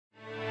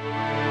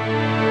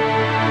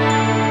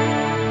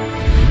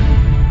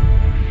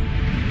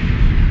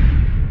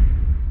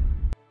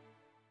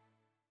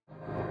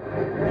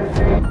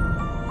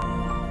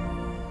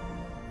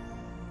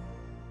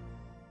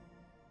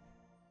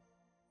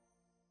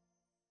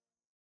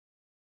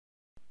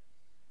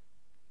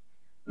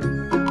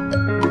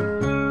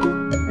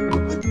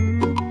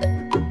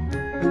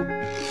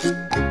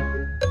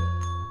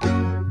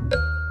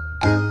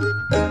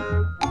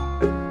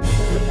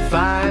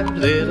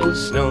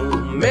little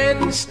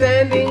snowmen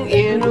standing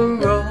in a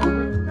row,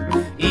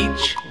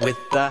 each with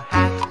a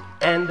hat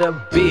and a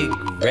big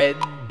red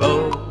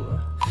bow.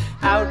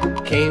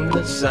 Out came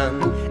the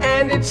sun,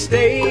 and it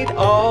stayed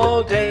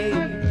all day,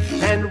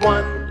 and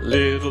one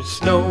little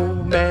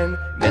snowman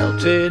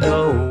melted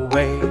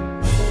away.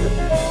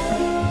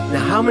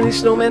 Now how many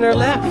snowmen are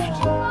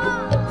left?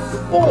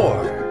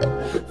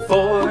 4.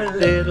 4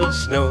 little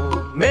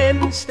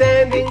snowmen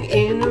standing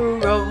in a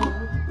row,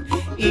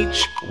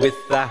 each with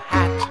a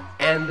hat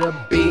and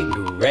a big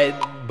red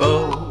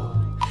bow.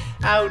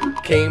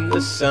 Out came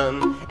the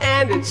sun,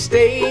 and it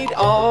stayed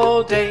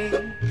all day,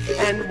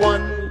 and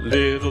one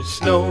little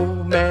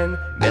snowman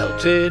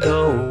melted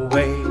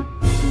away.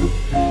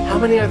 How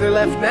many are there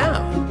left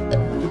now?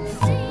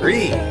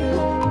 3.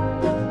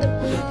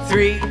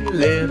 3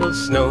 little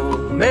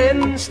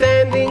snowmen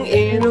standing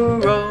in a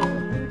row,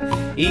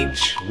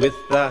 each with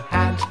a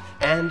hat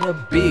and a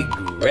big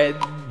red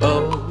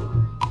bow.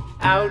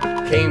 Out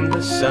came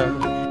the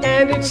sun,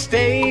 and it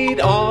stayed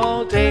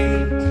all day,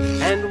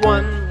 and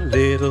one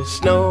little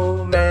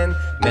snowman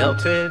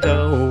melted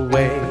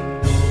away.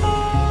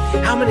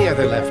 How many are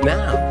there left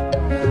now?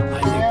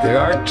 I think there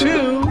are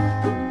 2.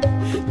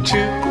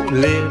 2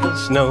 little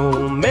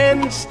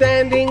snowmen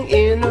standing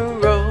in a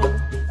row,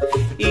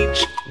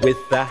 each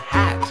with a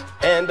hat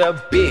and a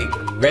big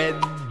red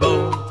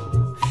bow.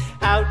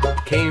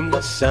 Out came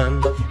the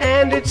sun,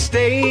 and it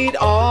stayed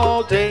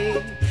all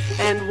day,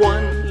 and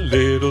one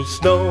little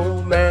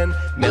snowman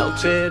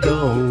melted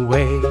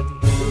away.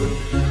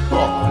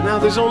 Oh, now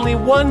there's only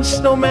 1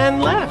 snowman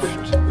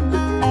left.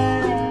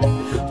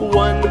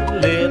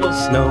 1 little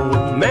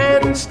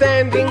snowman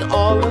standing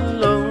all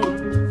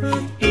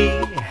alone. He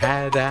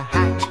had a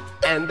hat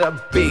and a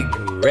big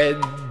red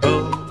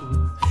bow.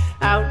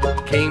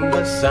 Out came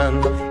the sun,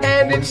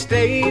 and it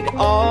stayed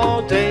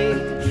all day,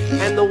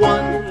 and the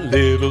one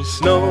little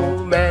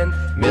snowman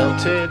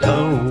melted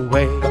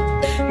away.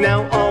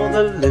 Now all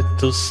the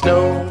little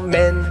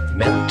snowmen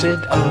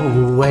melted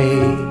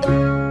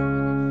away.